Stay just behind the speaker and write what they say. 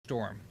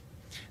storm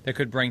that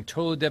could bring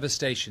total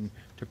devastation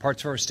to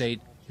parts of our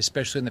state,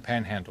 especially in the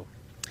Panhandle.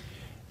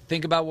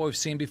 Think about what we've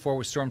seen before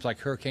with storms like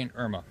Hurricane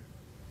Irma.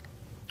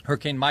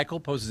 Hurricane Michael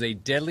poses a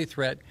deadly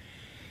threat,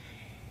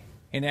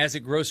 and as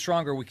it grows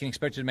stronger, we can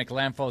expect it to make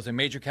landfall as a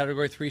major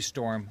Category 3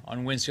 storm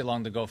on Wednesday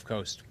along the Gulf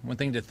Coast. One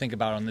thing to think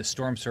about on this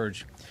storm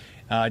surge,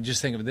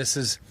 just think of this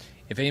is,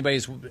 if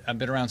anybody's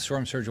been around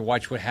storm surge,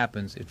 watch what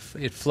happens.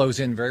 It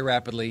flows in very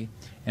rapidly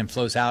and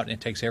flows out, and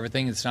it takes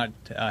everything that's not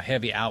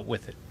heavy out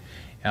with it.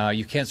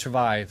 You can't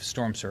survive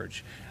storm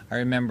surge. I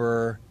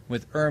remember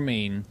with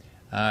Irmine,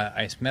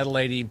 I met a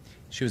lady.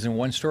 She was in a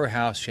one-story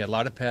house. She had a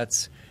lot of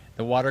pets.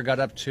 The water got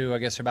up to, I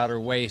guess, about her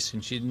waist,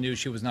 and she knew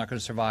she was not going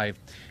to survive.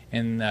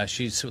 And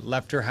she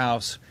left her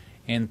house,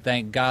 and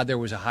thank God there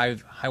was a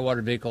high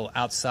water vehicle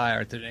outside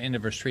or at the end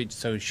of her street,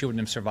 so she wouldn't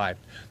have survived.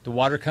 The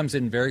water comes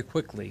in very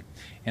quickly,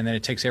 and then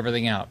it takes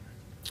everything out.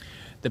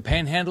 The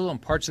Panhandle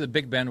and parts of the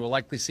Big Bend will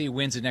likely see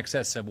winds in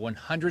excess of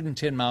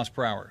 110 miles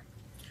per hour.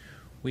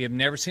 We have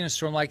never seen a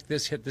storm like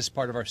this hit this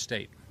part of our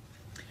state.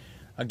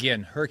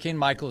 Again, Hurricane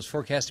Michael is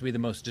forecast to be the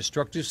most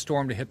destructive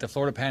storm to hit the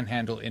Florida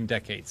Panhandle in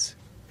decades.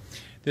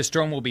 This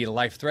storm will be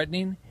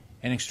life-threatening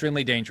and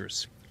extremely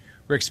dangerous.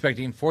 We're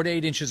expecting 4 to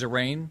 8 inches of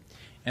rain,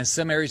 and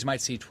some areas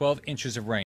might see 12 inches of rain.